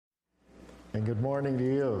And good morning to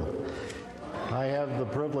you. I have the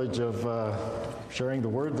privilege of sharing the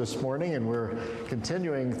Word this morning, and we're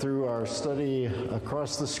continuing through our study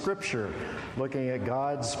across the Scripture, looking at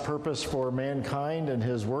God's purpose for mankind and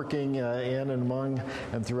His working in and among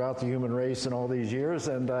and throughout the human race in all these years.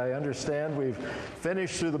 And I understand we've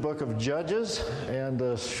finished through the book of Judges and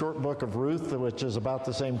the short book of Ruth, which is about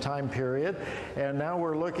the same time period. And now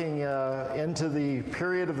we're looking into the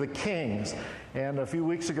period of the Kings. And a few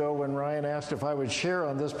weeks ago, when Ryan asked if I would share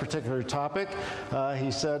on this particular topic, he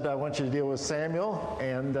said, I want you to deal with Samuel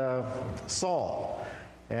and Saul.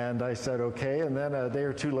 And I said, okay. And then a day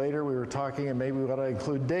or two later, we were talking, and maybe we ought to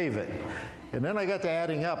include David. And then I got to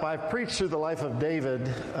adding up. I've preached through the life of David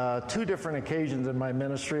two different occasions in my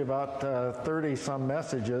ministry, about 30-some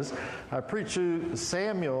messages. I preached through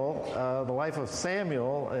Samuel, the life of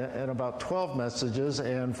Samuel, in about 12 messages,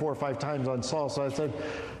 and 4 or 5 times on Saul. So I said,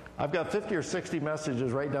 I've got 50 or 60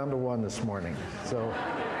 messages right down to one this morning.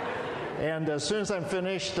 And as soon as I'm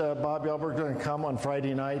finished, Bob Yelberg is going to come on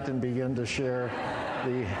Friday night and begin to share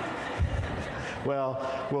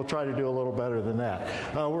well, we'll try to do a little better than that.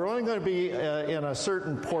 We're only going to be in a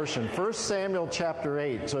certain portion. 1 Samuel chapter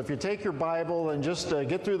 8. So if you take your Bible and just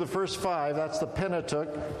get through the first 5, that's the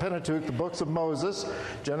Pentateuch, the books of Moses,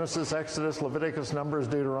 Genesis, Exodus, Leviticus, Numbers,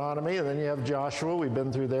 Deuteronomy, and then you have Joshua, we've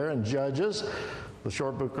been through there, and Judges, the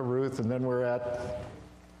short book of Ruth, and then we're at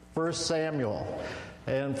 1 Samuel.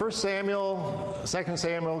 And 1 Samuel, 2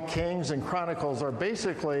 Samuel, Kings, and Chronicles are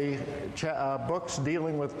basically books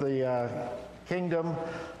dealing with the kingdom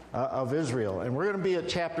of Israel. And we're going to be at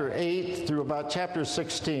chapter 8 through about chapter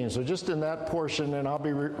 16. So just in that portion, and I'll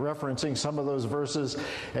be referencing some of those verses,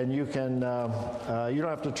 and you can, you don't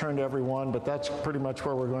have to turn to every one, but that's pretty much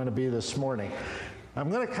where we're going to be this morning.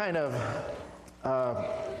 I'm going to kind of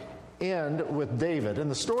end with David. And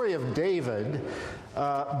the story of David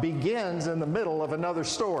begins in the middle of another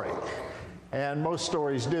story. And most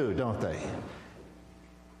stories do, don't they?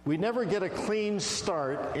 We never get a clean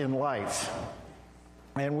start in life.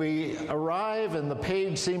 And we arrive and the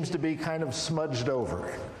page seems to be kind of smudged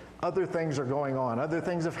over. Other things are going on. Other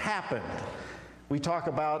things have happened. We talk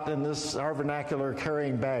about, in this our vernacular,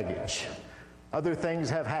 carrying baggage. Other things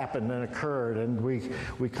have happened and occurred, and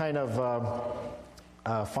we kind of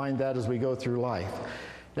find that as we go through life.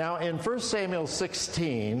 Now, in 1 Samuel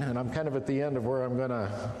 16, and I'm kind of at the end of where I'm going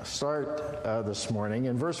to start this morning,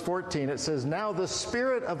 in verse 14 it says, Now the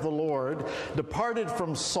Spirit of the Lord departed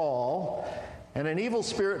from Saul, and an evil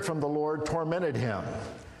spirit from the Lord tormented him.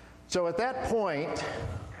 So at that point,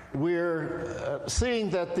 we're seeing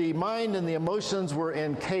that the mind and the emotions were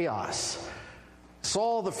in chaos.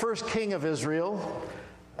 Saul, the first king of Israel,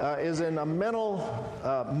 is in a mental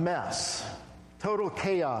mess. Total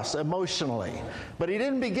chaos emotionally. But he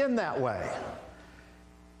didn't begin that way.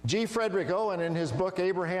 G. Frederick Owen, in his book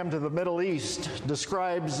Abraham to the Middle East,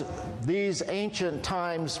 describes these ancient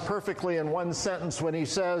times perfectly in one sentence when he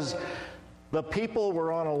says, the people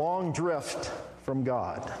were on a long drift from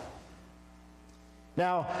God.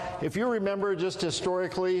 Now, if you remember just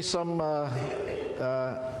historically some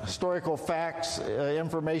historical facts,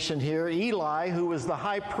 information here, Eli, who was the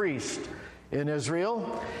high priest in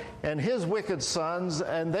Israel, and his wicked sons,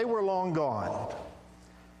 and they were long gone.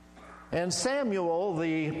 And Samuel,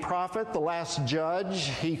 the prophet, the last judge,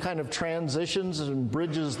 he kind of transitions and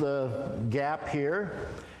bridges the gap here.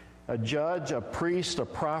 A judge, a priest, a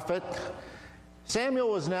prophet. Samuel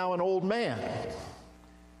was now an old man.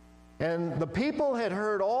 And the people had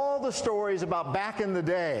heard all the stories about back in the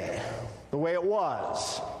day, the way it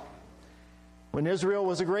was, when Israel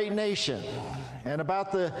was a great nation, and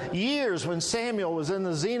about the years when Samuel was in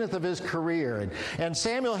the zenith of his career. And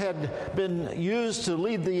Samuel had been used to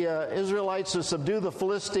lead the Israelites to subdue the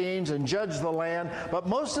Philistines and judge the land, but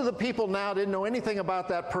most of the people now didn't know anything about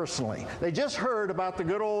that personally. They just heard about the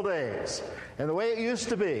good old days and the way it used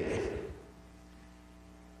to be.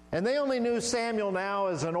 And they only knew Samuel now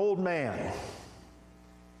as an old man.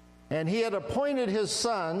 And he had appointed his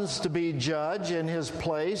sons to be judge in his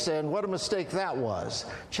place, and what a mistake that was.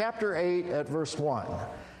 Chapter 8 at verse 1.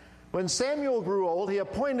 When Samuel grew old, he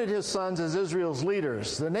appointed his sons as Israel's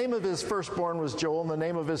leaders. The name of his firstborn was Joel, and the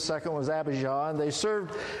name of his second was Abijah, and they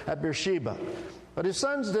served at Beersheba. But his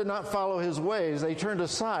sons did not follow his ways. They turned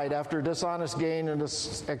aside after dishonest gain and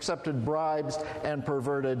accepted bribes and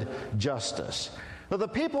perverted justice. But the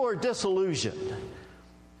people were disillusioned.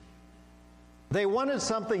 They wanted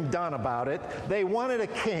something done about it. They wanted a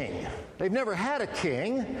king. They've never had a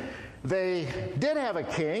king. They did have a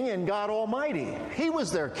king in God Almighty. He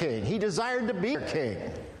was their king. He desired to be their king.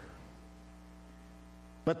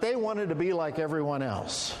 But they wanted to be like everyone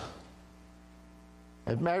else.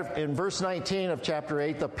 In verse 19 of chapter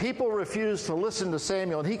 8, the people refused to listen to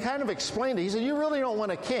Samuel, and he kind of explained it. He said, you really don't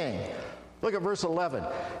want a king. Look at verse 11.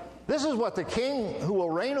 This is what the king who will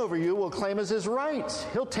reign over you will claim as his rights.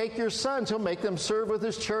 He'll take your sons. He'll make them serve with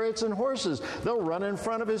his chariots and horses. They'll run in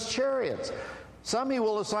front of his chariots. Some he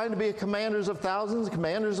will assign to be commanders of thousands,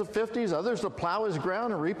 commanders of 50s, others to plow his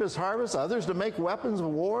ground and reap his harvest, others to make weapons of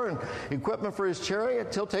war and equipment for his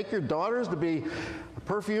chariot. He'll take your daughters to be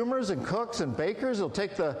perfumers and cooks and bakers. He'll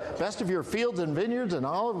take the best of your fields and vineyards and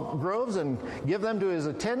olive groves and give them to his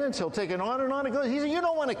attendants. He'll take it on and on it goes. He said, you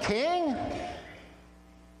don't want a king?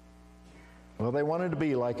 Well, they wanted to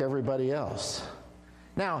be like everybody else.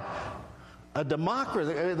 Now, a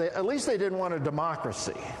democracy, at least they didn't want a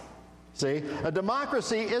democracy. See, a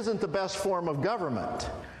democracy isn't the best form of government.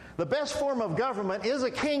 The best form of government is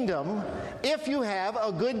a kingdom if you have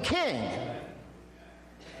a good king.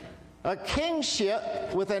 A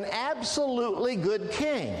kingship with an absolutely good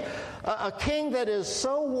king. A king that is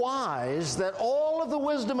so wise that all of the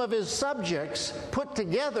wisdom of his subjects put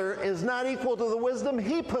together is not equal to the wisdom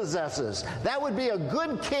he possesses. That would be a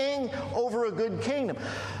good king over a good kingdom.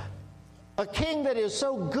 A king that is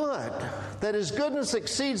so good that his goodness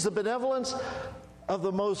exceeds the benevolence of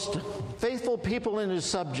the most faithful people in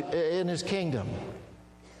his kingdom.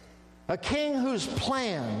 A king whose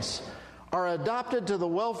plans are adopted to the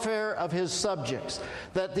welfare of his subjects,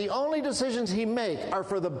 that the only decisions he makes are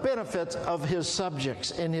for the benefits of his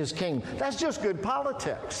subjects in his kingdom. That's just good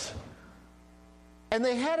politics. And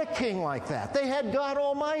they had a king like that. They had God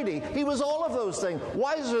Almighty. He was all of those things,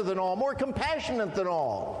 wiser than all, more compassionate than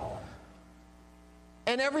all.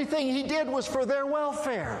 And everything he did was for their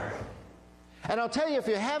welfare. And I'll tell you, if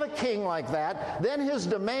you have a king like that, then his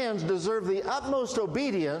demands deserve the utmost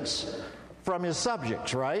obedience from his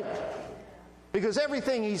subjects, right? Because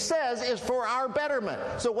everything he says is for our betterment.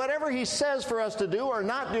 So whatever he says for us to do or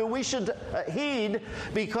not do, we should heed,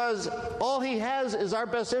 because all he has is our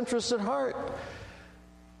best interests at heart.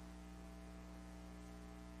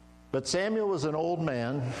 But Samuel was an old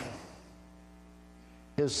man.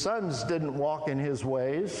 His sons didn't walk in his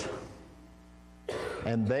ways,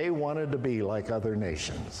 and they wanted to be like other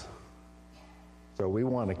nations. So we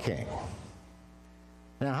want a king.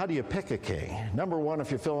 Now, how do you pick a king? Number one,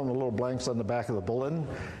 if you fill in the little blanks on the back of the bulletin,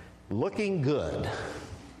 looking good.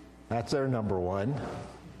 That's their number one.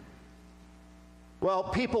 Well,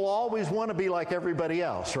 people always want to be like everybody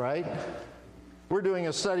else, right? We're doing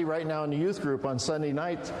a study right now in the youth group on Sunday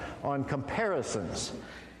nights on comparisons.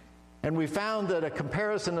 And we found that a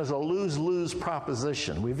comparison is a lose-lose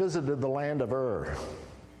proposition. We visited the land of Ur.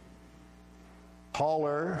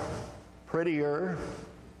 Taller, prettier,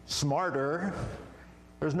 smarter.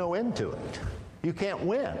 There's no end to it. You can't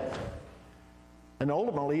win. And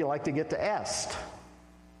ultimately, you like to get to est.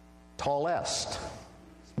 Tallest.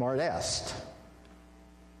 Smartest.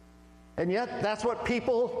 And yet, that's what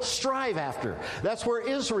people strive after. That's where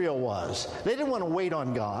Israel was. They didn't want to wait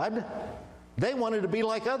on God. They wanted to be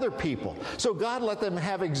like other people. So God let them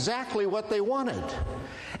have exactly what they wanted.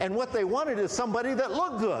 And what they wanted is somebody that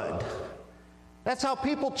looked good. That's how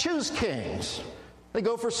people choose kings. They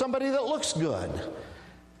go for somebody that looks good.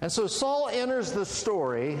 And so Saul enters the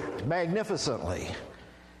story magnificently.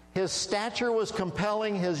 His stature was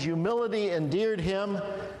compelling. His humility endeared him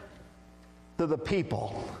to the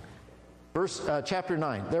people. Chapter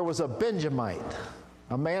 9, there was a Benjamite,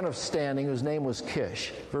 a man of standing whose name was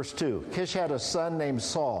Kish. Verse 2, Kish had a son named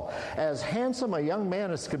Saul, as handsome a young man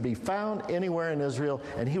as could be found anywhere in Israel,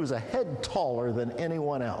 and he was a head taller than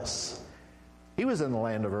anyone else. He was in the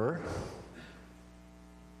land of Ur.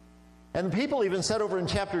 And the people even said over in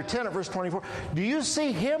chapter 10 at verse 24, do you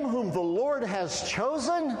see him whom the Lord has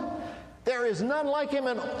chosen? There is none like him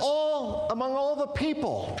among all the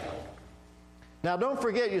people. Now, don't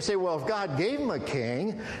forget, you say, well, if God gave him a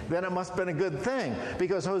king, then it must have been a good thing.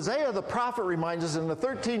 Because Hosea the prophet reminds us in the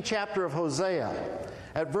 13th chapter of Hosea,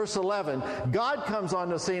 at verse 11, God comes on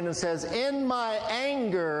the scene and says, in my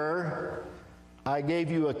anger, I gave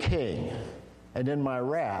you a king, and in my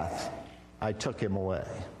wrath, I took him away.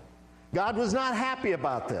 God was not happy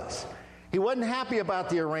about this. He wasn't happy about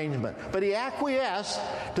the arrangement, but he acquiesced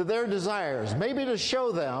to their desires, maybe to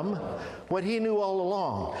show them what he knew all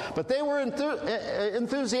along. But they were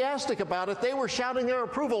enthusiastic about it. They were shouting their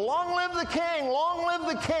approval. Long live the king! Long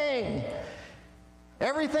live the king!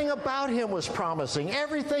 Everything about him was promising.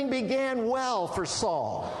 Everything began well for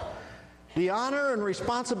Saul. The honor and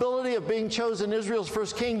responsibility of being chosen Israel's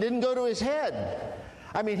first king didn't go to his head.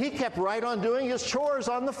 I mean, he kept right on doing his chores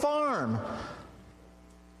on the farm.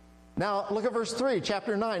 Now, look at verse 3,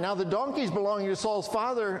 chapter 9. Now, the donkeys belonging to Saul's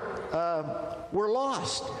father were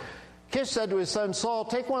lost. Kish said to his son Saul,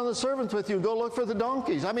 take one of the servants with you and go look for the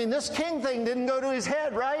donkeys. I mean, this king thing didn't go to his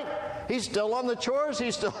head, right? He's still on the chores.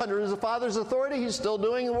 He's still under his father's authority. He's still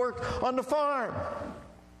doing the work on the farm.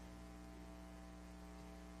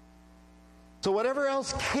 So whatever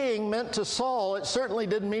else king meant to Saul, it certainly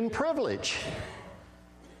didn't mean privilege.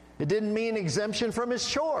 It didn't mean exemption from his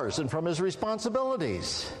chores and from his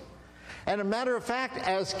responsibilities. And a matter of fact,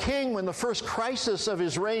 as king, when the first crisis of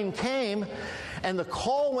his reign came, and the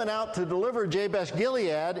call went out to deliver Jabesh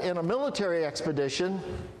Gilead in a military expedition,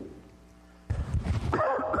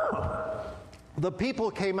 the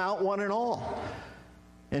people came out one and all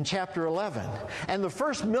in chapter 11. And the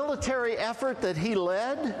first military effort that he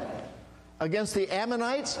led against the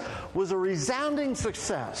Ammonites was a resounding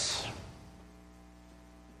success.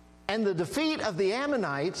 And the defeat of the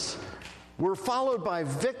Ammonites were followed by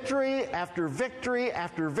victory after victory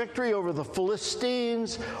after victory over the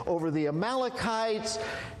Philistines, over the Amalekites,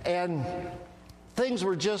 and things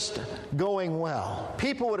were just going well.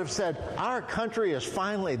 People would have said, our country is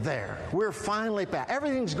finally there. We're finally back.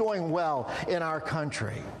 Everything's going well in our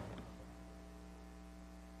country.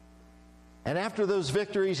 And after those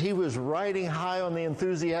victories, he was riding high on the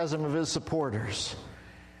enthusiasm of his supporters.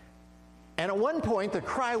 And at one point, the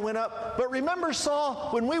cry went up, but remember, Saul,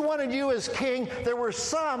 when we wanted you as king, there were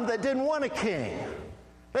some that didn't want a king.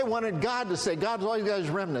 They wanted God to say, God's always got his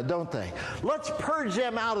remnant, don't they? Let's purge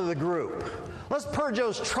them out of the group. Let's purge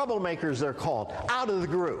those troublemakers, they're called, out of the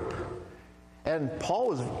group. And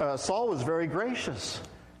Saul was very gracious.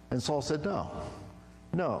 And Saul said,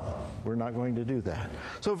 no, we're not going to do that.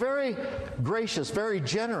 So very gracious, very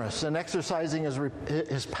generous in exercising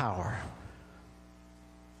his power.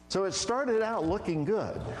 So it started out looking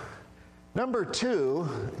good. Number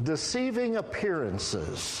 2, deceiving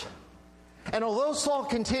appearances. And although Saul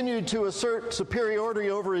continued to assert superiority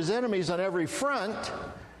over his enemies on every front,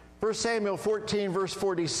 1 Samuel 14, verse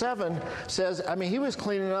 47 says, he was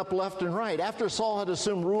cleaning up left and right. After Saul had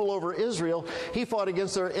assumed rule over Israel, he fought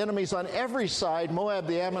against their enemies on every side, Moab,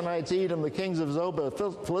 the Ammonites, Edom, the kings of Zobah,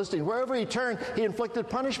 the Philistines. Wherever he turned, he inflicted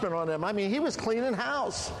punishment on them. He was cleaning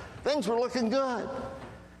house. Things were looking good.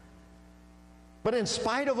 But in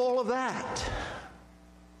spite of all of that,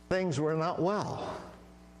 things were not well.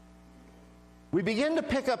 We begin to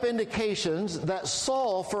pick up indications that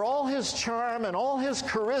Saul, for all his charm and all his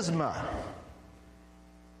charisma,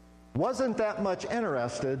 wasn't that much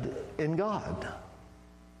interested in God.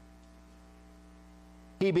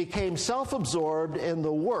 He became self-absorbed in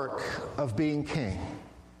the work of being king.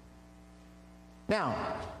 Now,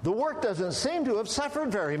 the work doesn't seem to have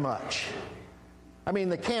suffered very much.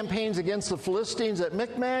 The campaigns against the Philistines at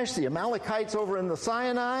Michmash, the Amalekites over in the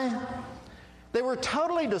Sinai, they were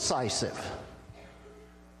totally decisive.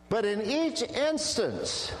 But in each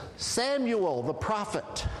instance, Samuel, the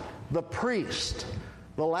prophet, the priest,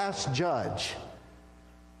 the last judge,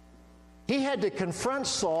 he had to confront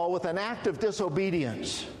Saul with an act of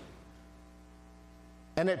disobedience.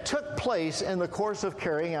 And it took place in the course of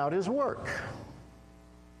carrying out his work.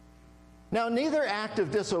 Now, neither act of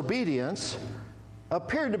disobedience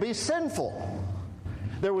appeared to be sinful.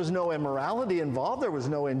 There was no immorality involved. There was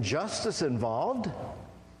no injustice involved.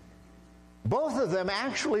 Both of them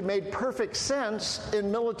actually made perfect sense in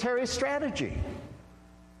military strategy.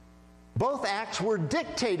 Both acts were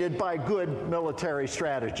dictated by good military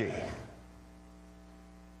strategy.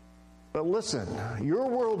 But listen, your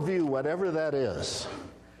worldview, whatever that is,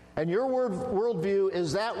 and your worldview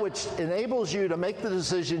is that which enables you to make the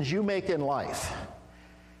decisions you make in life.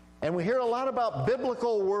 And we hear a lot about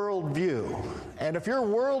biblical worldview. And if your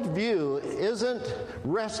worldview isn't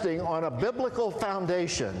resting on a biblical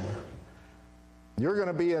foundation, you're going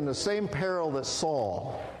to be in the same peril that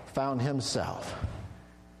Saul found himself.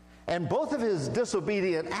 And both of his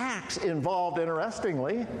disobedient acts involved,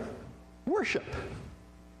 interestingly, worship.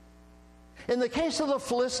 In the case of the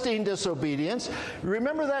Philistine disobedience,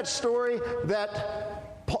 remember that story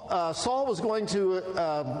that Saul was going to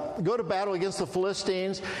go to battle against the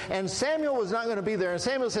Philistines, and Samuel was not going to be there. And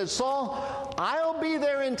Samuel said, Saul, I'll be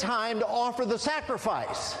there in time to offer the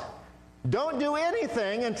sacrifice. Don't do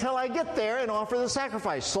anything until I get there and offer the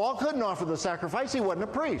sacrifice. Saul couldn't offer the sacrifice. He wasn't a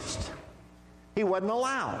priest. He wasn't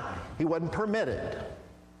allowed. He wasn't permitted.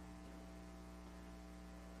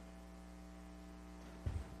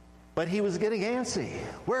 But he was getting antsy.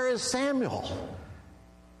 Where is Samuel?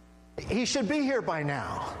 He should be here by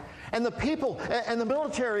now. And the people and the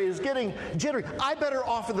military is getting jittery. I better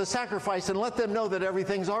offer the sacrifice and let them know that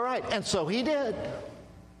everything's all right. And so he did.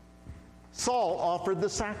 Saul offered the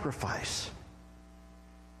sacrifice.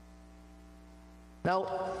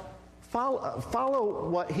 Now, follow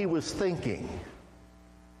what he was thinking.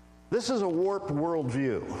 This is a warped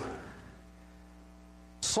worldview.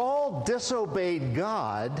 Saul disobeyed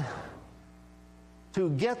God to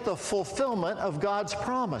get the fulfillment of God's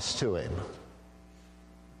promise to him.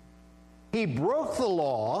 He broke the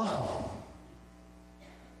law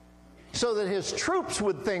so that his troops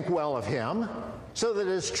would think well of him, so that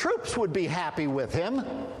his troops would be happy with him.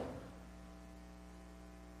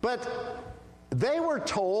 But they were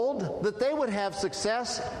told that they would have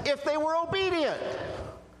success if they were obedient.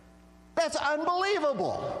 That's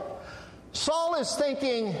unbelievable. Saul is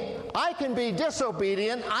thinking, I can be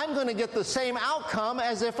disobedient, I'm going to get the same outcome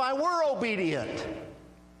as if I were obedient.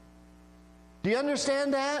 Do you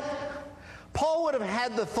understand that? Paul would have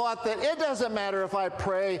had the thought that it doesn't matter if I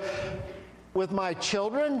pray with my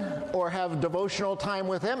children or have devotional time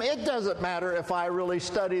with them. It doesn't matter if I really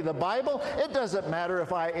study the Bible. It doesn't matter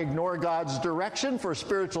if I ignore God's direction for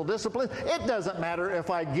spiritual discipline. It doesn't matter if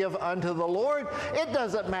I give unto the Lord. It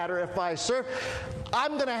doesn't matter if I serve.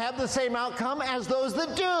 I'm going to have the same outcome as those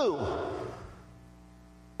that do.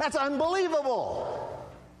 That's unbelievable,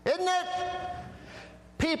 isn't it?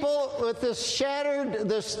 People with this shattered,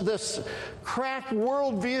 this cracked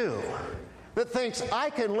worldview that thinks I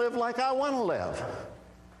can live like I want to live.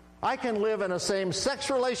 I can live in a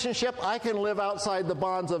same-sex relationship. I can live outside the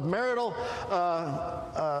bonds of marital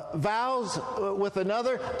vows with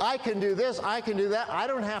another. I can do this. I can do that. I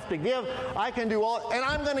don't have to give. I can do all. And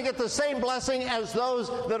I'm going to get the same blessing as those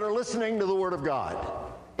that are listening to the Word of God.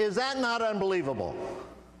 Is that not unbelievable?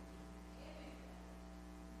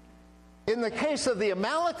 In the case of the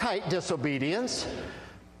Amalekite disobedience,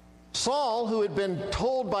 Saul, who had been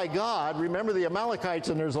told by God, remember the Amalekites,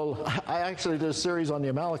 and I actually did a series on the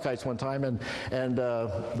Amalekites one time, and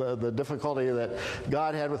the difficulty that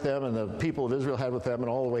God had with them and the people of Israel had with them and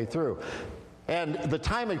all the way through. And the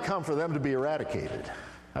time had come for them to be eradicated.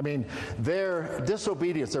 I mean, their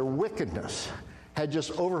disobedience, their wickedness, had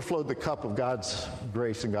just overflowed the cup of God's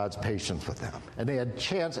grace and God's patience with them. And they had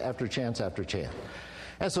chance after chance after chance.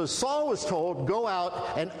 And so Saul was told, go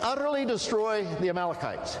out and utterly destroy the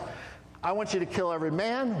Amalekites. I want you to kill every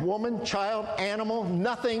man, woman, child, animal.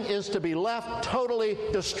 Nothing is to be left, totally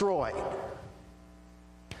destroyed.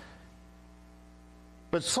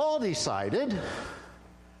 But Saul decided,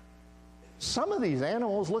 some of these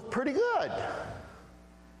animals look pretty good.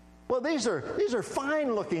 Well, these are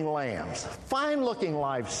fine-looking lambs, fine-looking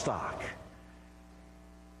livestock.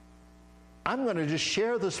 I'm going to just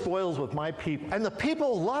share the spoils with my people. And the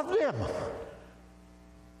people loved him.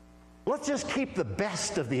 Let's just keep the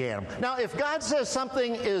best of the animal. Now, if God says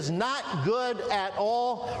something is not good at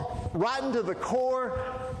all, rotten to the core,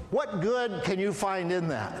 what good can you find in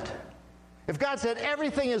that? If God said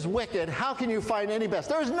everything is wicked, how can you find any best?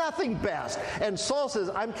 There's nothing best. And Saul says,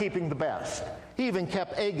 I'm keeping the best. He even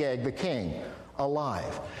kept Agag, the king,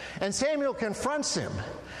 alive. And Samuel confronts him.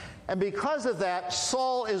 And because of that,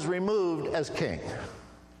 Saul is removed as king.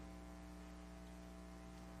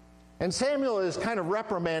 And Samuel is kind of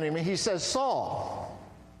reprimanding me. He says, Saul,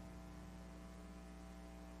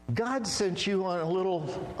 God sent you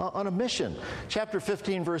on a mission. Chapter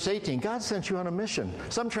 15, verse 18. God sent you on a mission.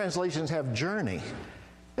 Some translations have journey.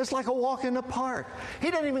 It's like a walk in the park.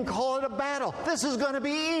 He didn't even call it a battle. This is going to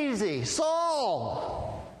be easy. Saul.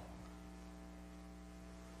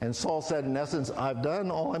 And Saul said, in essence, I've done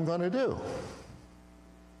all I'm going to do.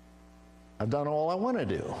 I've done all I want to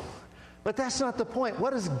do. But that's not the point.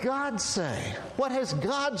 What does God say? What has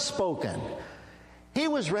God spoken? He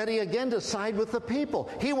was ready again to side with the people.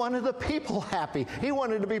 He wanted the people happy. He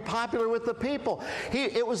wanted to be popular with the people.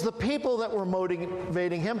 It was the people that were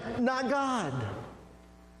motivating him, not God.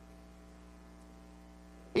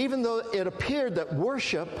 Even though it appeared that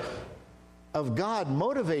worship of God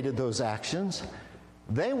motivated those actions,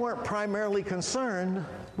 they weren't primarily concerned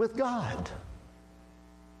with God.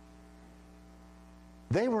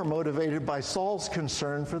 They were motivated by Saul's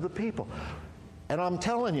concern for the people. And I'm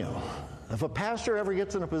telling you, if a pastor ever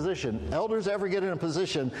gets in a position, elders ever get in a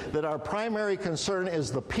position that our primary concern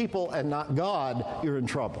is the people and not God, you're in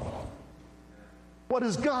trouble. What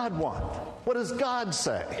does God want? What does God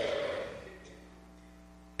say?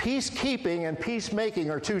 Peacekeeping and peacemaking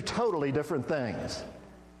are two totally different things.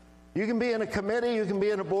 You can be in a committee, you can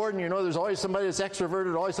be in a board, and you know there's always somebody that's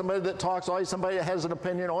extroverted, always somebody that talks, always somebody that has an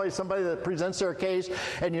opinion, always somebody that presents their case,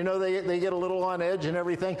 and you know they get a little on edge and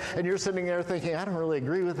everything, and you're sitting there thinking, I don't really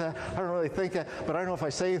agree with that, I don't really think that, but I don't know if I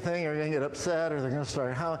say anything, they're going to get upset, or they're going to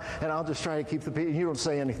start howling, and I'll just try to keep the peace, and you don't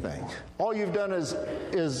say anything. All you've done is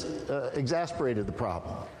exasperated the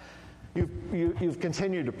problem. You've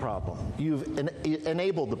continued the problem. You've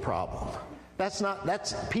enabled the problem. That's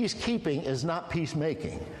peacekeeping is not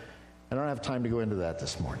peacemaking. I don't have time to go into that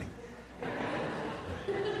this morning.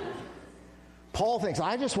 Paul thinks,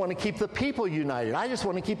 I just want to keep the people united. I just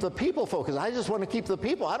want to keep the people focused. I just want to keep the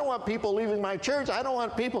people. I don't want people leaving my church. I don't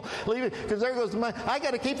want people leaving, because there goes I got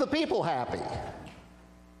to keep the people happy.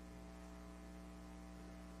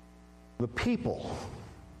 The people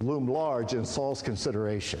loomed large in Saul's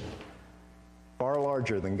consideration, far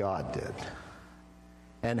larger than God did.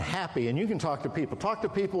 And happy, and you can talk to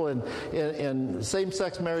people in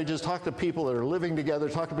same-sex marriages, talk to people that are living together,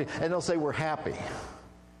 talk to people, and they'll say, we're happy.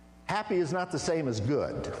 Happy is not the same as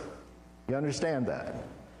good. You understand that?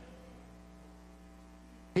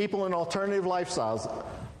 People in alternative lifestyles,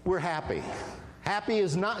 we're happy. Happy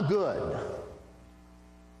is not good.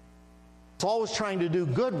 Saul was trying to do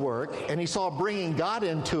good work, and he saw bringing God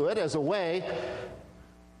into it as a way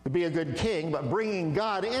to be a good king, but bringing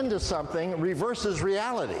God into something reverses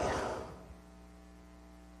reality.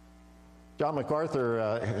 John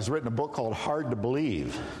MacArthur has written a book called Hard to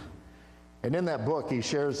Believe. And in that book, he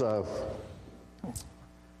shares a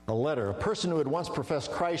letter. A person who had once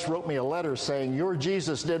professed Christ wrote me a letter saying, your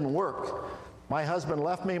Jesus didn't work. My husband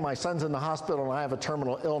left me, my son's in the hospital, and I have a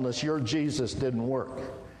terminal illness. Your Jesus didn't work.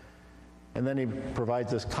 And then he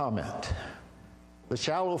provides this comment. The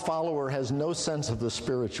shallow follower has no sense of the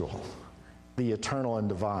spiritual, the eternal and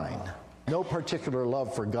divine. No particular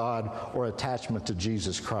love for God or attachment to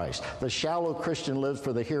Jesus Christ. The shallow Christian lives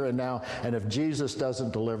for the here and now, and if Jesus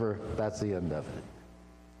doesn't deliver, that's the end of it.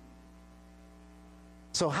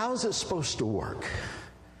 So how is it supposed to work?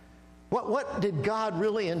 What did God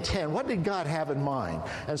really intend? What did God have in mind?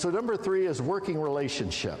 And so number 3 is working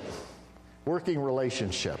relationship. Working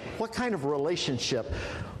relationship. What kind of relationship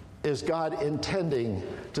is God intending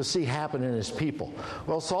to see happen in his people?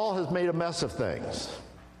 Well, Saul has made a mess of things.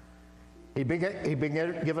 He'd been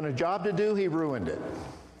given a job to do, he ruined it.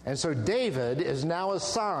 And so David is now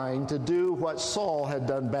assigned to do what Saul had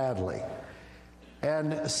done badly.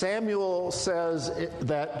 And Samuel says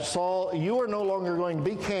that, Saul, you are no longer going to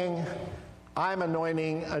be king. I'm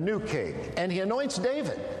anointing a new king. And he anoints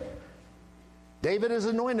David. David is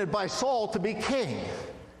anointed by Saul to be king.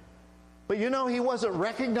 But you know, he wasn't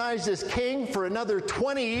recognized as king for another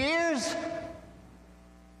 20 years.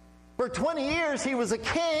 For 20 years he was a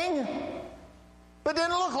king, but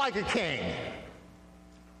didn't look like a king.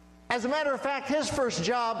 As a matter of fact, his first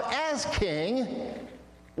job as king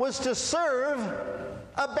was to serve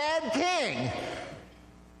a bad king.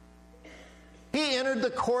 He entered the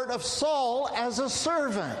court of Saul as a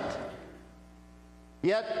servant.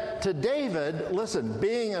 Yet to David, listen,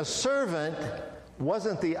 being a servant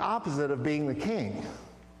wasn't the opposite of being the king.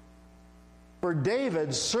 For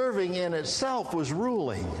David, serving in itself was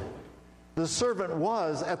ruling. The servant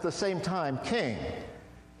was, at the same time, king.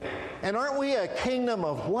 And aren't we a kingdom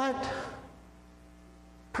of what?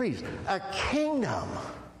 Priests. A kingdom.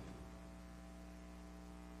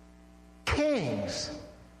 Kings,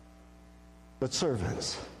 but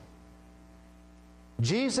servants.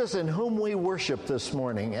 Jesus, in whom we worship this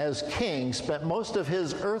morning as king, spent most of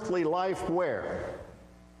his earthly life where?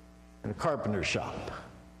 In a carpenter shop.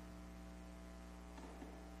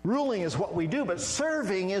 Ruling is what we do, but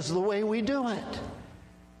serving is the way we do it.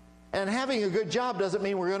 And having a good job doesn't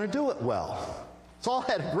mean we're going to do it well. Saul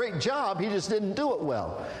had a great job, he just didn't do it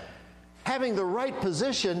well. Having the right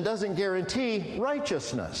position doesn't guarantee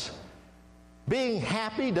righteousness. Being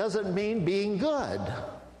happy doesn't mean being good.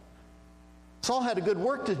 Saul had a good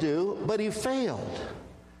work to do, but he failed.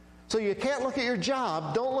 So you can't look at your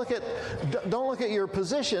job, don't look at your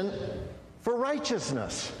position for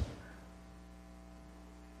righteousness.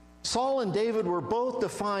 Saul and David were both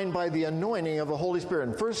defined by the anointing of the Holy Spirit.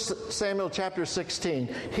 In 1 Samuel chapter 16,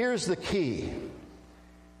 here's the key.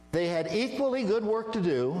 They had equally good work to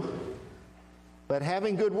do, but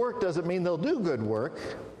having good work doesn't mean they'll do good work.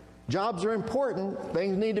 Jobs are important,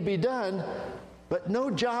 things need to be done, but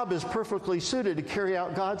no job is perfectly suited to carry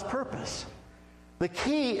out God's purpose. The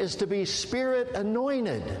key is to be Spirit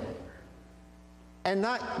anointed and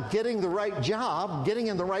not getting the right job, getting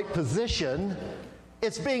in the right position.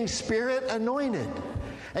 It's being Spirit anointed.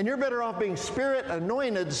 And you're better off being Spirit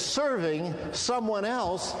anointed serving someone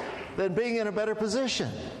else than being in a better position.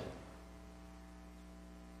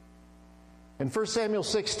 In 1 Samuel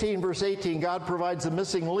 16, verse 18, God provides the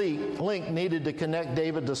missing link needed to connect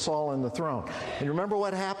David to Saul and the throne. And you remember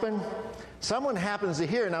what happened? Someone happens to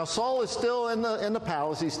hear. Now, Saul is still in the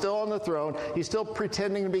palace. He's still on the throne. He's still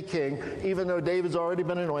pretending to be king, even though David's already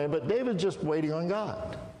been anointed. But David's just waiting on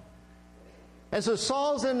God. And so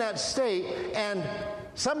Saul's in that state, and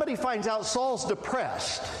somebody finds out Saul's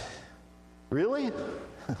depressed. Really?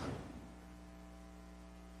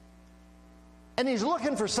 And he's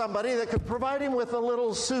looking for somebody that could provide him with a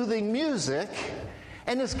little soothing music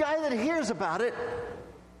And this guy that hears about it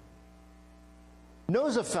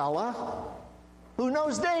knows a fella who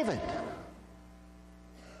knows David.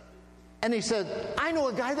 And he said, I know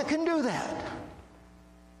a guy that can do that.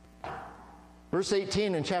 Verse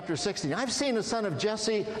 18 in chapter 16, I've seen a son of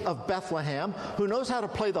Jesse of Bethlehem who knows how to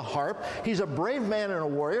play the harp. He's a brave man and a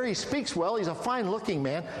warrior. He speaks well. He's a fine-looking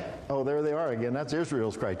man. Oh, there they are again. That's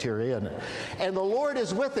Israel's criteria, isn't it? And the Lord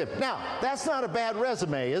is with him. Now, that's not a bad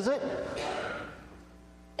resume, is it?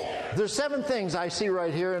 There's 7 things I see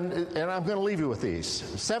right here, and I'm going to leave you with these.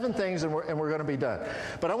 7 things, and we're going to be done.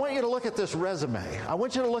 But I want you to look at this resume. I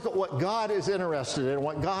want you to look at what God is interested in,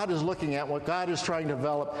 what God is looking at, what God is trying to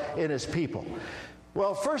develop in His people.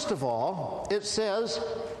 Well, first of all, it says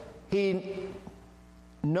he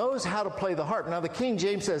knows how to play the harp. Now, the King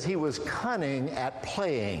James says he was cunning at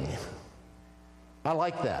playing. I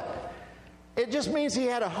like that. It just means he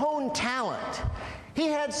had a honed talent. He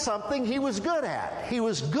had something he was good at. He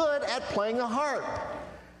was good at playing the harp.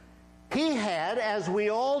 He had, as we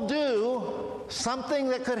all do, something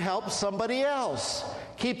that could help somebody else.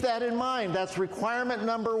 Keep that in mind. That's requirement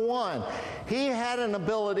number 1. He had an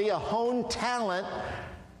ability, a honed talent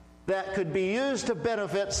that could be used to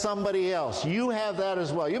benefit somebody else. You have that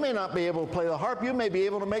as well. You may not be able to play the harp. You may be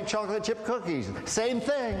able to make chocolate chip cookies. Same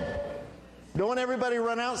thing. Don't everybody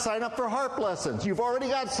run out and sign up for harp lessons. You've already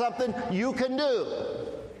got something you can do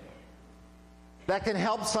that can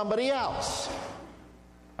help somebody else.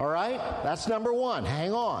 All right? That's number 1.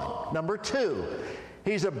 Hang on. Number 2,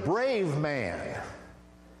 he's a brave man.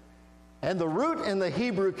 And the root in the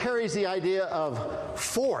Hebrew carries the idea of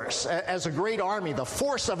force, as a great army, the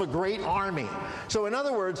force of a great army. So in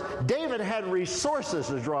other words, David had resources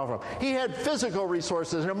to draw from. He had physical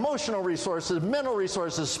resources, emotional resources, mental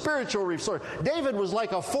resources, spiritual resources. David was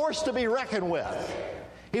like a force to be reckoned with.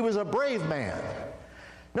 He was a brave man.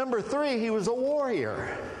 Number 3, he was a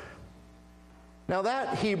warrior. Now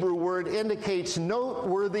that Hebrew word indicates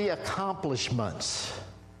noteworthy accomplishments.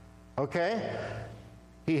 Okay?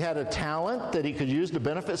 He had a talent that he could use to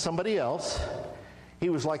benefit somebody else. He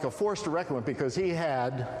was like a force to reckon with because he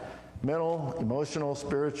had mental, emotional,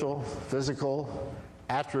 spiritual, physical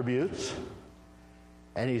attributes.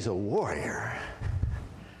 And he's a warrior.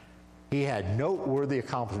 He had noteworthy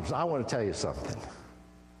accomplishments. I want to tell you something.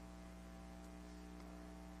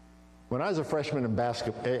 When I was a freshman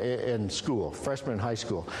in school, freshman in high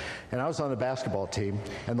school, and I was on the basketball team,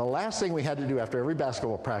 and the last thing we had to do after every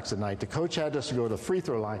basketball practice at night, the coach had us to go to the free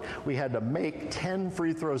throw line. We had to make 10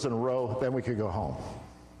 free throws in a row, then we could go home.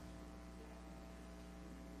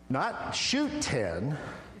 Not shoot 10,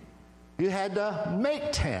 you had to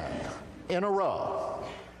make 10 in a row.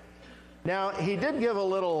 Now, he did give a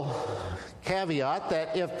little caveat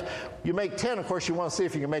that if you make 10, of course, you want to see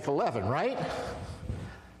if you can make 11, right?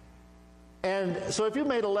 And so if you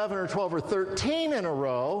made 11 or 12 or 13 in a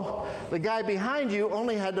row, the guy behind you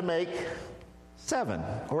only had to make 7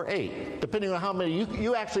 or 8, depending on how many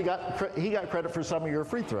you actually got. He got credit for some of your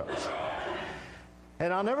free throws.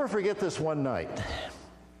 And I'll never forget this one night.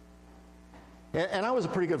 And I was a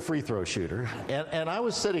pretty good free throw shooter. And I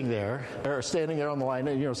was sitting there, or standing there on the line,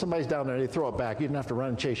 and somebody's down there, they throw it back. You didn't have to run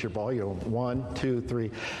and chase your ball. 1, 2,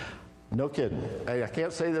 3. No kidding. I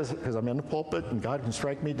can't say this because I'm in the pulpit and God can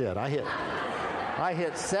strike me dead. I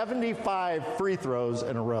hit 75 free throws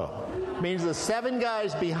in a row. Means the 7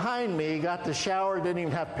 guys behind me got to shower, didn't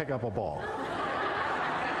even have to pick up a ball.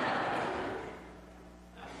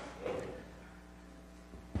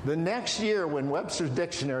 The next year, when Webster's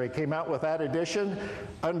Dictionary came out with that edition,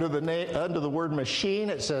 under the word machine,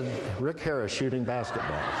 it said Rick Harris shooting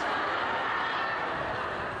basketballs.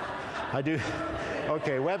 I do.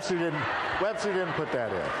 Okay, Webster didn't put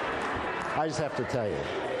that in. I just have to tell you.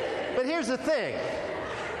 But here's the thing.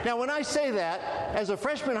 Now, when I say that, as a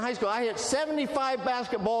freshman in high school, I hit 75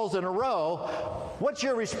 basketballs in a row. What's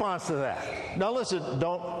your response to that? Now, listen,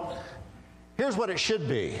 here's what it should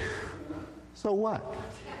be. So what?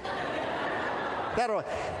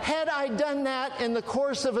 Had I done that in the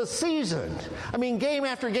course of a season, game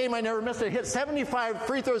after game, I never missed it. Hit 75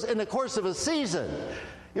 free throws in the course of a season.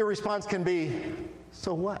 Your response can be,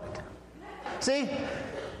 so what? See,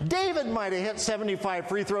 David might have hit 75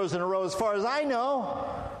 free throws in a row as far as I know,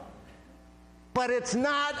 but it's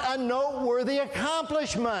not a noteworthy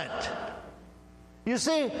accomplishment. You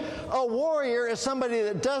see, a warrior is somebody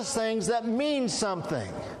that does things that mean something.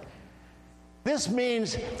 This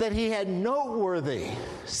means that he had noteworthy,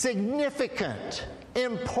 significant,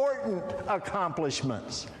 important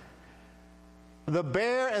accomplishments. The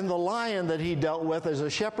bear and the lion that he dealt with as a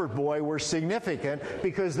shepherd boy were significant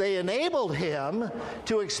because they enabled him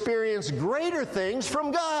to experience greater things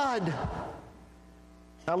from God.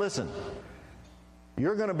 Now listen,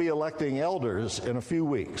 you're going to be electing elders in a few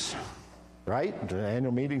weeks, right? The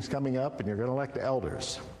annual meeting's coming up, and you're going to elect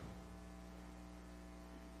elders.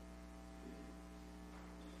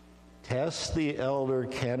 Test the elder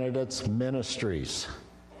candidates' ministries.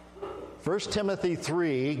 1 Timothy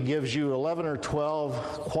 3 gives you 11 or 12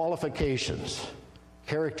 qualifications,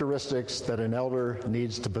 characteristics that an elder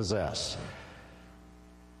needs to possess.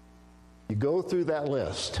 You go through that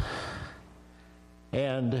list,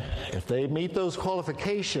 and if they meet those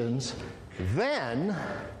qualifications, then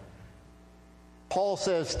Paul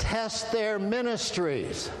says, test their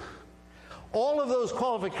ministries. All of those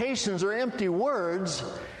qualifications are empty words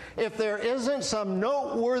if there isn't some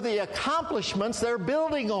noteworthy accomplishments they're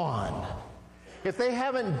building on. If they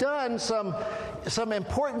haven't done some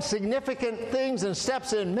important, significant things and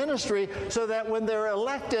steps in ministry so that when they're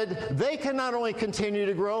elected, they can not only continue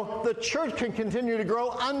to grow, the church can continue to grow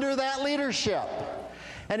under that leadership.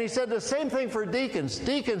 And he said the same thing for deacons.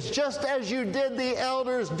 Deacons, just as you did the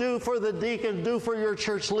elders, do for the deacons, do for your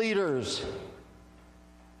church leaders.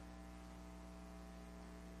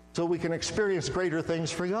 So we can experience greater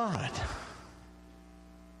things for God.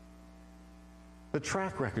 The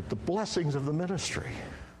track record, the blessings of the ministry.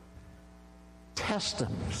 Test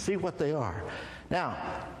them, see what they are. Now,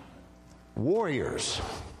 warriors.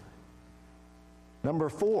 Number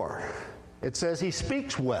 4, it says he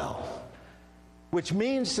speaks well, which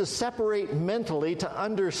means to separate mentally, to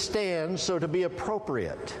understand, so to be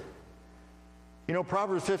appropriate. You know,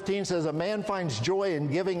 Proverbs 15 says, a man finds joy in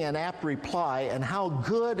giving an apt reply, and how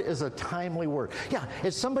good is a timely word. Yeah,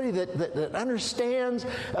 it's somebody that understands,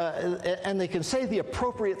 and they can say the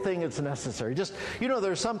appropriate thing that's necessary. Just, you know,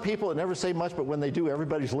 there are some people that never say much, but when they do,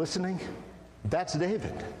 everybody's listening. That's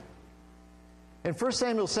David. In 1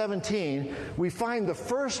 Samuel 17, we find the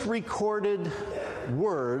first recorded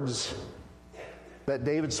words that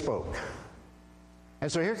David spoke.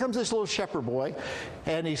 And so here comes this little shepherd boy,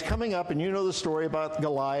 and he's coming up, and you know the story about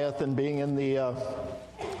Goliath and being in the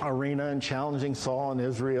arena and challenging Saul and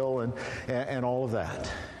Israel and all of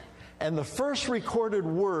that. And the first recorded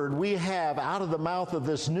word we have out of the mouth of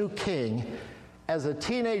this new king as a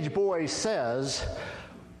teenage boy says,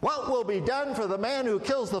 "What will be done for the man who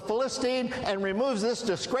kills the Philistine and removes this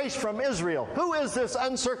disgrace from Israel? Who is this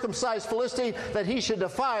uncircumcised Philistine that he should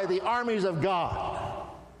defy the armies of God?"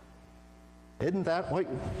 Isn't that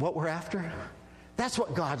what we're after? That's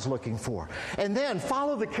what God's looking for. And then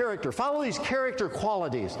follow the character. Follow these character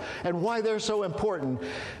qualities and why they're so important.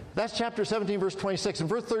 That's chapter 17, verse 26. In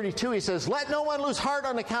verse 32, he says, "Let no one lose heart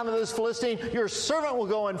on account of this Philistine. Your servant will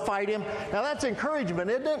go and fight him." Now that's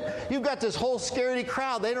encouragement, isn't it? You've got this whole scaredy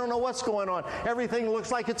crowd. They don't know what's going on. Everything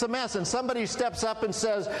looks like it's a mess. And somebody steps up and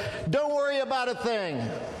says, "Don't worry about a thing.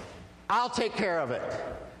 I'll take care of it."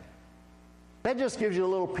 That just gives you a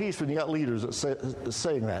little peace when you got leaders that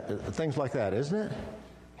saying that, things like that, isn't it?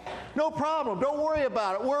 No problem. Don't worry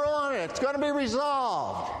about it. We're on it. It's going to be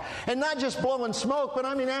resolved. And not just blowing smoke, but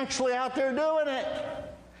I mean actually out there doing it.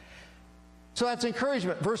 So that's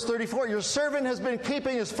encouragement. Verse 34, "Your servant has been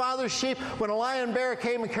keeping his father's sheep. When a lion and bear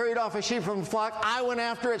came and carried off a sheep from the flock, I went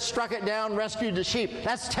after it, struck it down, rescued the sheep."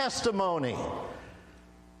 That's testimony.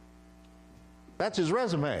 That's his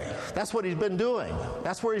resume. That's what he's been doing.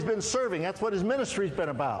 That's where he's been serving. That's what his ministry's been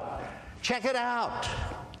about. Check it out.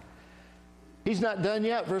 He's not done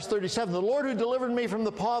yet. Verse 37, "The Lord who delivered me from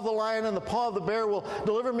the paw of the lion and the paw of the bear will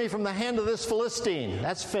deliver me from the hand of this Philistine."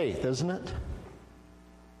 That's faith, isn't it?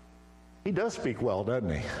 He does speak well, doesn't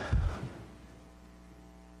he?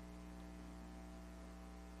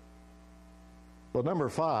 Well, number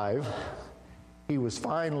 5, he was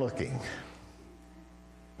fine looking.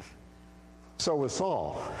 So was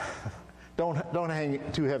Saul. Don't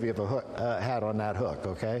hang too heavy of a hat on that hook,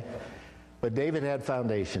 okay? But David had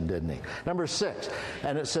foundation, didn't he? Number 6,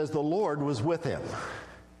 and it says the Lord was with him.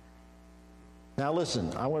 Now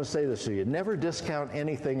listen, I want to say this to you. Never discount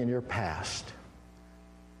anything in your past.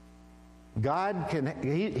 God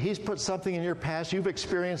He's put something in your past. You've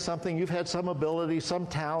experienced something. You've had some ability, some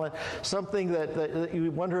talent, something that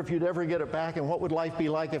you wonder if you'd ever get it back, and what would life be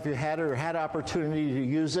like if you had it or had opportunity to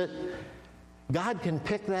use it. God can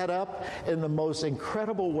pick that up in the most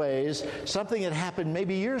incredible ways. Something that happened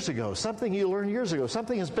maybe years ago, something you learned years ago,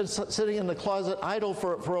 something that's been sitting in the closet idle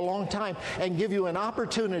for a long time, and give you an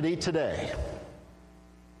opportunity today.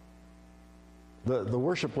 The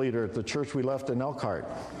worship leader at the church we left in Elkhart,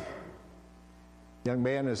 young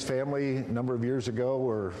man and his family a number of years ago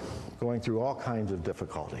were going through all kinds of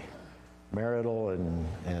difficulty, marital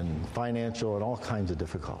and financial and all kinds of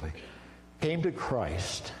difficulty. Came to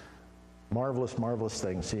Christ. Marvelous, marvelous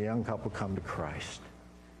things. See a young couple come to Christ.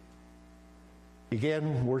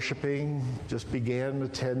 began worshiping, just began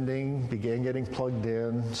attending, began getting plugged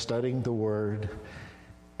in, studying the Word.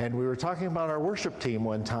 And we were talking about our worship team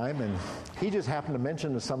one time, and he just happened to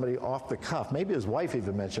mention to somebody off the cuff, maybe his wife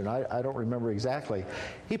even mentioned, I don't remember exactly,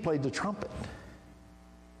 he played the trumpet.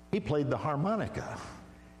 He played the harmonica.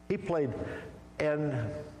 He played, and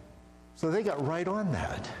so they got right on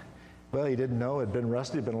that. Well, he didn't know, it had been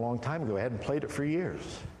rusty, it had been a long time ago. He hadn't played it for years.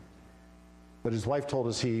 But his wife told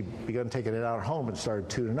us he began taking it out at home and started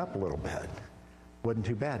tuning up a little bit. Wasn't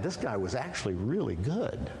too bad. This guy was actually really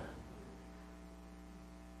good.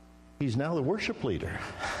 He's now the worship leader.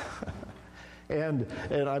 and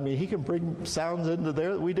I mean, he can bring sounds into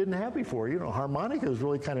there that we didn't have before. You know, harmonica is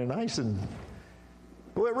really kind of nice, and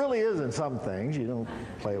well, it really is in some things. You don't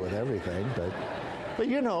play it with everything, but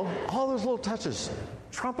you know, all those little touches.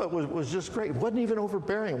 Trumpet was just great. It wasn't even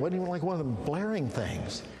overbearing. It wasn't even like one of them blaring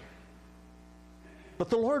things. But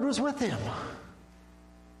the Lord was with him.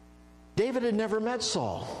 David had never met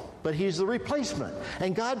Saul, but he's the replacement.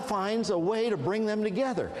 And God finds a way to bring them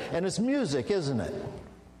together. And it's music, isn't it?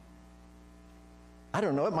 I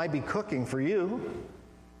don't know, it might be cooking for you.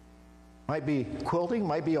 Might be quilting,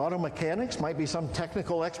 might be auto mechanics, might be some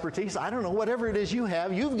technical expertise. I don't know, whatever it is you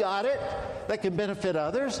have, you've got it that can benefit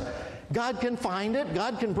others. God can find it.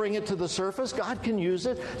 God can bring it to the surface. God can use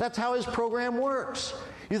it. That's how his program works.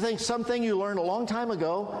 You think something you learned a long time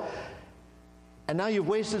ago, and now you've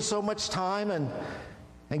wasted so much time,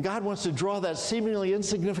 and God wants to draw that seemingly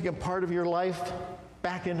insignificant part of your life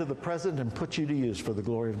back into the present and put you to use for the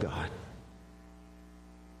glory of God.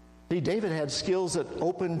 See, David had skills that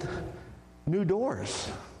opened new doors.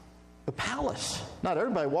 The palace. Not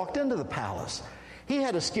everybody walked into the palace. He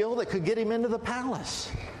had a skill that could get him into the palace.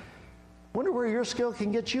 Wonder where your skill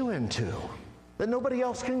can get you into, that nobody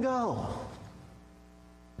else can go.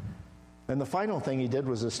 And the final thing he did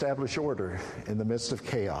was establish order in the midst of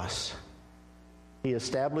chaos. He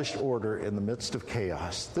established order in the midst of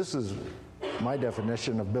chaos. This is my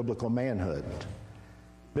definition of biblical manhood.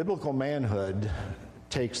 Biblical manhood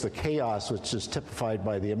takes the chaos, which is typified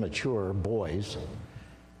by the immature boys,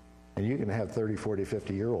 and you can have 30, 40,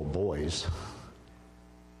 50-year-old boys,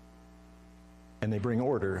 and they bring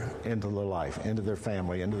order into their life, into their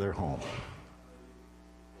family, into their home.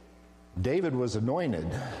 David was anointed.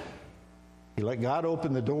 He let God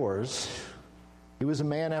open the doors. He was a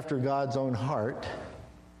man after God's own heart.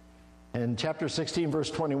 In chapter 16,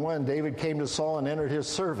 verse 21, David came to Saul and entered his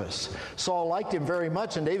service. Saul liked him very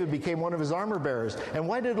much, and David became one of his armor bearers. And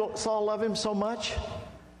why did Saul love him so much?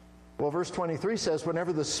 Well, verse 23 says,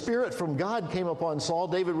 whenever the Spirit from God came upon Saul,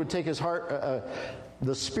 David would take his heart,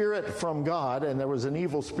 the Spirit from God, and there was an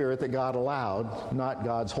evil spirit that God allowed, not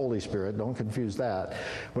God's Holy Spirit, don't confuse that.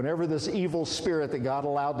 Whenever this evil spirit that God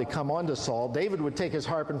allowed to come onto Saul, David would take his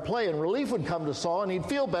harp and play, and relief would come to Saul, and he'd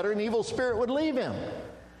feel better, and the evil spirit would leave him.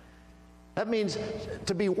 That means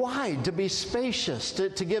to be wide, to be spacious,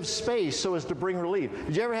 to give space so as to bring relief.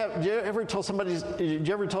 Did you ever tell somebody,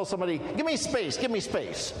 give me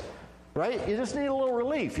space, right? You just need a little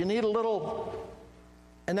relief. You need a little,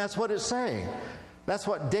 and that's what it's saying. That's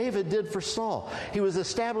what David did for Saul. He was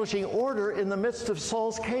establishing order in the midst of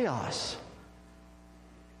Saul's chaos.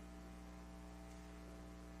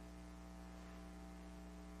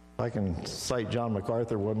 If I can cite John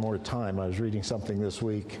MacArthur one more time. I was reading something this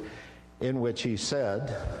week in which he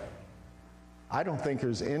said, I don't think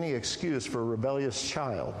there's any excuse for a rebellious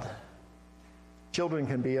child. Children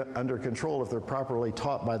can be under control if they're properly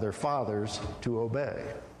taught by their fathers to obey.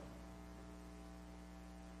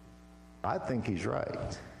 I think he's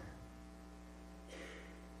right.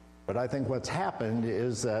 But I think what's happened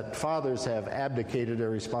is that fathers have abdicated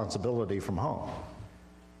their responsibility from home.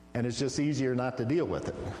 And it's just easier not to deal with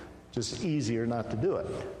it. Just easier not to do it.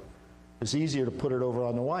 It's easier to put it over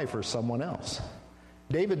on the wife or someone else.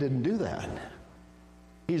 David didn't do that.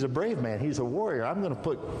 He's a brave man. He's a warrior. I'm going to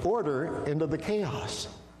put order into the chaos.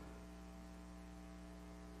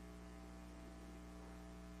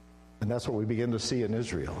 And that's what we begin to see in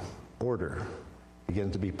Israel. Order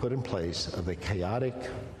begins to be put in place of the chaotic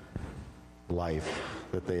life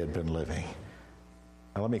that they had been living.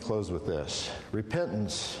 Now let me close with this.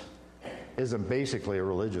 Repentance isn't basically a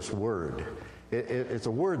religious word. It's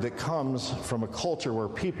a word that comes from a culture where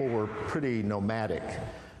people were pretty nomadic.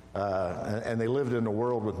 And they lived in a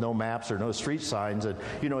world with no maps or no street signs. And,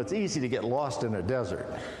 you know, it's easy to get lost in a desert.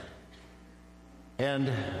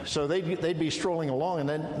 And so they'd be strolling along, and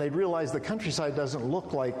then they'd realize the countryside doesn't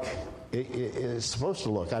look like it is supposed to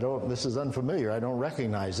look. This is unfamiliar. I don't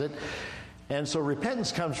recognize it. And so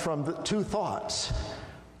repentance comes from two thoughts.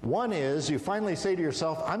 One is you finally say to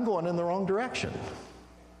yourself, I'm going in the wrong direction.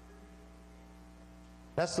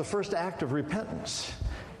 That's the first act of repentance.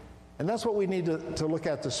 And that's what we need to look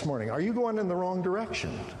at this morning. Are you going in the wrong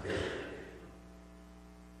direction?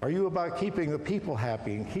 Are you about keeping the people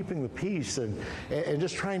happy and keeping the peace and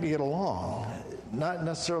just trying to get along? Not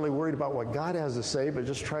necessarily worried about what God has to say, but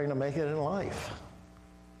just trying to make it in life.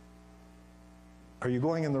 Are you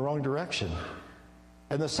going in the wrong direction?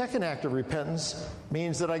 And the second act of repentance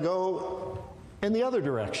means that I go in the other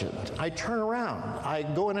direction. I turn around. I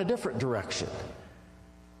go in a different direction.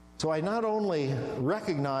 So I not only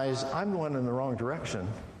recognize I'm going in the wrong direction,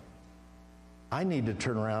 I need to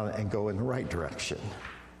turn around and go in the right direction.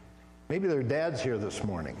 Maybe there are dads here this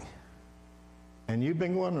morning, and you've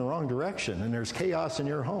been going in the wrong direction, and there's chaos in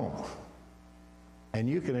your home. And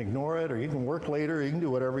you can ignore it, or you can work later, or you can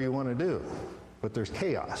do whatever you want to do. But there's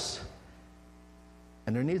chaos.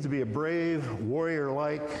 And there needs to be a brave,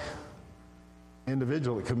 warrior-like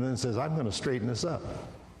individual that comes in and says, I'm going to straighten this up.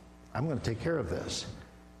 I'm going to take care of this.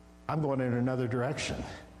 I'm going in another direction.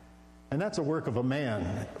 And that's a work of a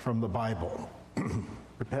man from the Bible.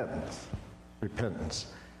 Repentance. Repentance.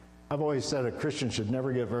 I've always said a Christian should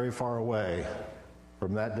never get very far away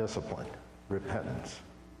from that discipline, repentance.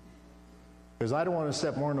 Because I don't want to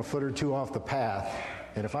step more than a foot or two off the path.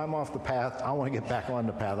 And if I'm off the path, I want to get back on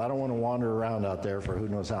the path. I don't want to wander around out there for who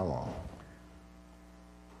knows how long.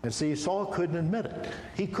 And see, Saul couldn't admit it.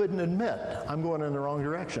 He couldn't admit, I'm going in the wrong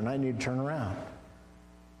direction. I need to turn around.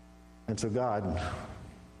 And so God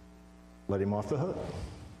let him off the hook.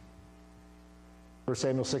 1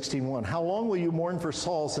 Samuel 16:1. How long will you mourn for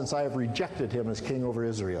Saul, since I have rejected him as king over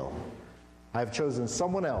Israel? I have chosen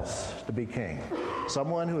someone else to be king.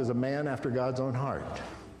 Someone who is a man after God's own heart.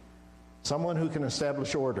 Someone who can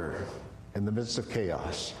establish order in the midst of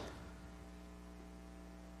chaos.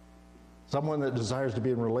 Someone that desires to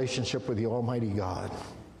be in relationship with the Almighty God,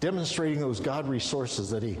 demonstrating those God resources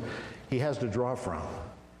that he has to draw from,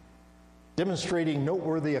 demonstrating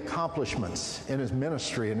noteworthy accomplishments in his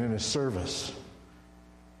ministry and in his service,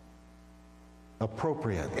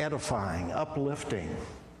 appropriate, edifying, uplifting.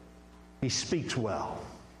 He speaks well,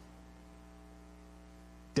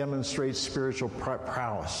 demonstrates spiritual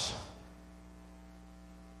prowess.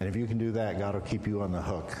 And if you can do that, God will keep you on the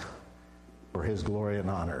hook for his glory and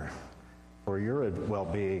honor, for your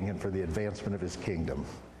well-being and for the advancement of his kingdom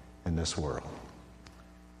in this world.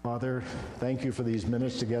 Father, thank you for these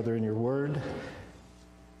minutes together in your word.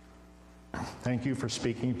 Thank you for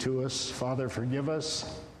speaking to us. Father, forgive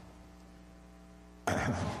us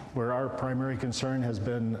where our primary concern has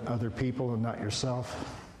been other people and not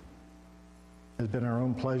yourself. Has been our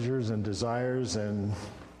own pleasures and desires and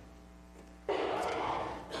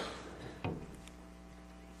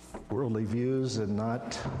worldly views, and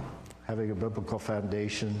not having a biblical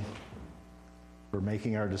foundation for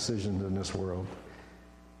making our decisions in this world.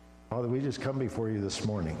 Father, we just come before you this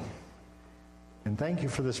morning. And thank you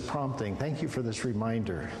for this prompting. Thank you for this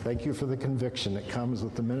reminder. Thank you for the conviction that comes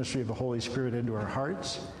with the ministry of the Holy Spirit into our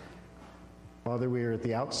hearts. Father, we are at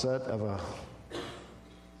the outset of a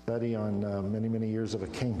study on many, many years of a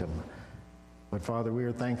kingdom. But Father, we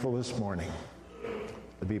are thankful this morning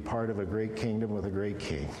to be part of a great kingdom with a great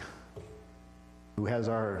king who has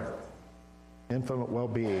our infinite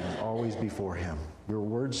well-being always before him. Your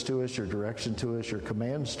words to us, your direction to us, your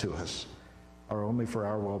commands to us are only for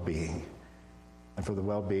our well-being and for the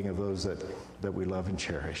well-being of those that we love and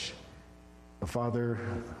cherish. But Father,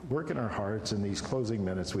 work in our hearts in these closing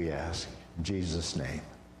minutes, we ask. In Jesus' name,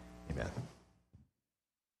 amen.